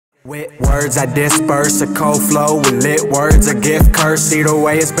With words I disperse, a cold flow. With lit words, a gift curse. Either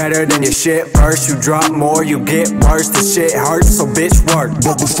way it's better than your shit verse. You drop more, you get worse. The shit hurts, so bitch work.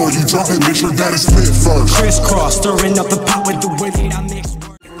 But before you drop it, make sure that it's lit first. Crisscross, stirring up the pot with the way I mix.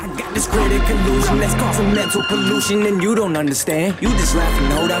 I got this critic illusion that's causing mental pollution, and you don't understand. You just laugh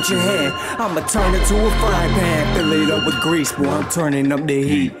and hold out your hand. I'ma turn it to a frying pan, fill it up with grease. Boy, I'm turning up the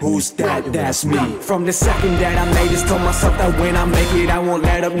heat. Who's that? That's me. From the second that I made this, told myself that when I make it, I won't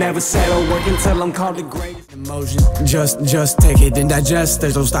let up, never settle. Work until I'm called the greatest. Emotion. Just take it and digest.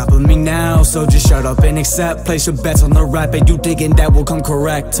 There's no stopping me now, so just shut up and accept. Place your bets on the rap, and you thinking that will come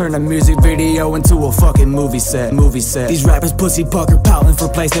correct. Turn a music video into a fucking movie set. These rappers pussy pucker pouting for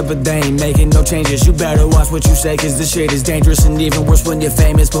placement, but they ain't making no changes. You better watch what you say, cause this shit is dangerous. And even worse when you're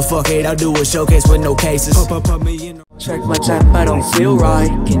famous, but fuck it, I'll do a showcase with no cases. Put me in. Check my chat, I don't feel right.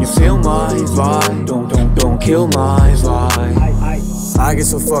 Can you feel my vibe? Don't kill my vibe. I get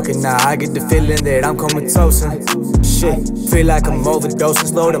so fucking high, I get the feeling that I'm comatose. Shit, feel like I'm overdosing.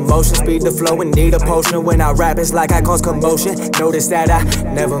 Slow the motion, speed the flow, and need a potion. When I rap, it's like I cause commotion. Notice that I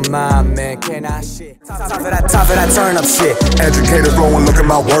never mind, man. Can I shit? Top it, I turn up shit. Educated flow and look at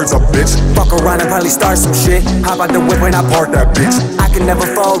my words up, bitch. Fuck around and probably start some shit. Hop out the whip when I park that bitch. I can never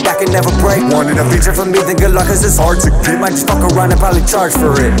fold, I can never break. Wanted a feature from me, then good luck, cause it's hard to get. Might just fuck around and probably charge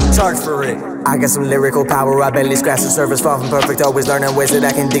for it. I got some lyrical power, I barely scratch the surface. Far from perfect, always learning ways that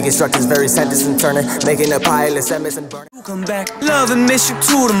I can deconstruct this very sentence and turn it. Making a pilot, set miss and burn it. Come back, love and miss you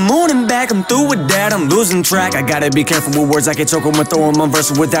to the moon and back. I'm through with that, I'm losing track. I gotta be careful with words, I can choke them and throw them on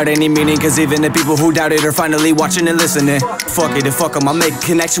verses without any meaning. Cause even the people who doubt it are finally watching and listening. Fuck it and fuck them, I make a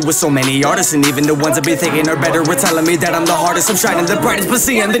connection with so many artists. And even the ones I be thinking are better are telling me that I'm the hardest. I'm shining the brightest, but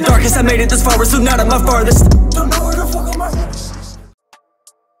seeing the darkest. I made it this far, so now I'm my farthest. Don't know where the fuck am I?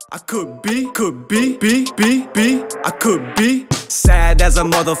 I could be I could be sad as a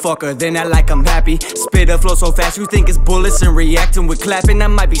motherfucker, then I like I'm happy. Spit a flow so fast you think it's bullets and reacting with clapping. I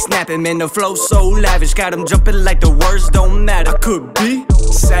might be snapping, man, the flow so lavish. Got them jumping like the words don't matter. I could be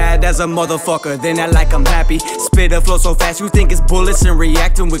sad as a motherfucker, then I like I'm happy. Spit a flow so fast you think it's bullets and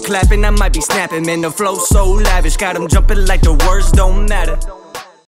reacting with clapping. I might be snapping, man, the flow so lavish. Got them jumping like the words don't matter.